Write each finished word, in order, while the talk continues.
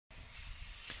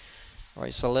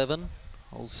Race 11,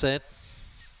 all set,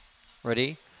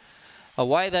 ready.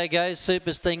 Away they go,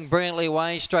 Super Sting brilliantly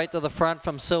away, straight to the front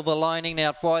from Silver Lining,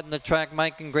 out wide in the track,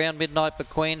 making ground, Midnight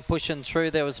McQueen pushing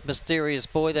through, there was Mysterious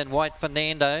Boy, then White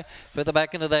Fernando, further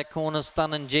back into that corner,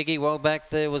 Stun and Jiggy, well back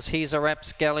there was He's a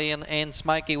Rapscallion and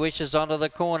Smoky Wishes onto the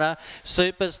corner,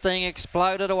 Super Sting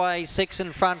exploded away, 6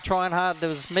 in front, trying hard, there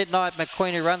was Midnight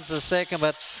McQueen who runs the second,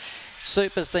 but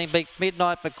Super Sting beat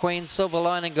Midnight McQueen, Silver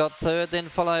Lining got third, then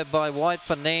followed by White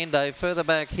Fernando, further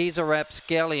back He's a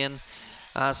Rapscallion,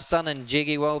 Stun and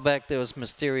Jiggy, well back there was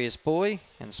Mysterious Boy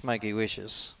and Smoky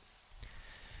Wishes.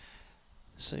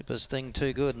 Super Sting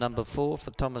too good, number 4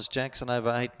 for Thomas Jackson,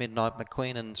 over 8 Midnight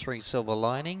McQueen and 3 Silver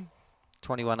Lining,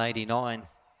 21.89,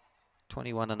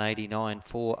 21 and 89,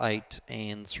 4, 8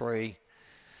 and 3.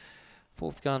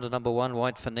 Fourth going to number 1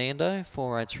 White Fernando,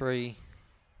 403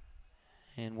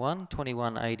 and 1,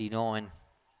 21.89,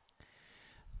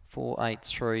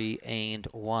 483 and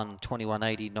 1,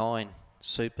 21.89.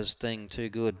 Super Sting too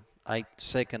good, 8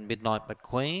 second Midnight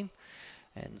McQueen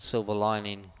and Silver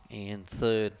Lining in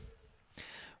third.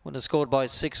 Winner scored by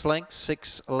 6 lengths,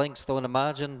 6 lengths the winner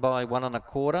margin by 1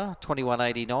 1/4,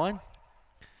 21.89.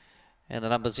 And the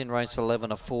numbers in race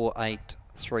 11 are 4, 8,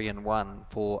 3 and 1,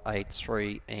 4, 8,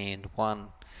 3 and 1.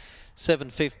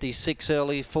 7.56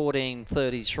 early,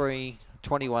 14.33.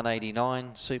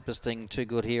 21.89, Super Sting too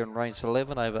good here in race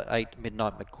 11, over 8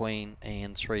 Midnight McQueen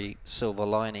and 3 Silver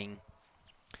Lining.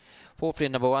 450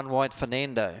 number 1 White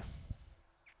Fernando.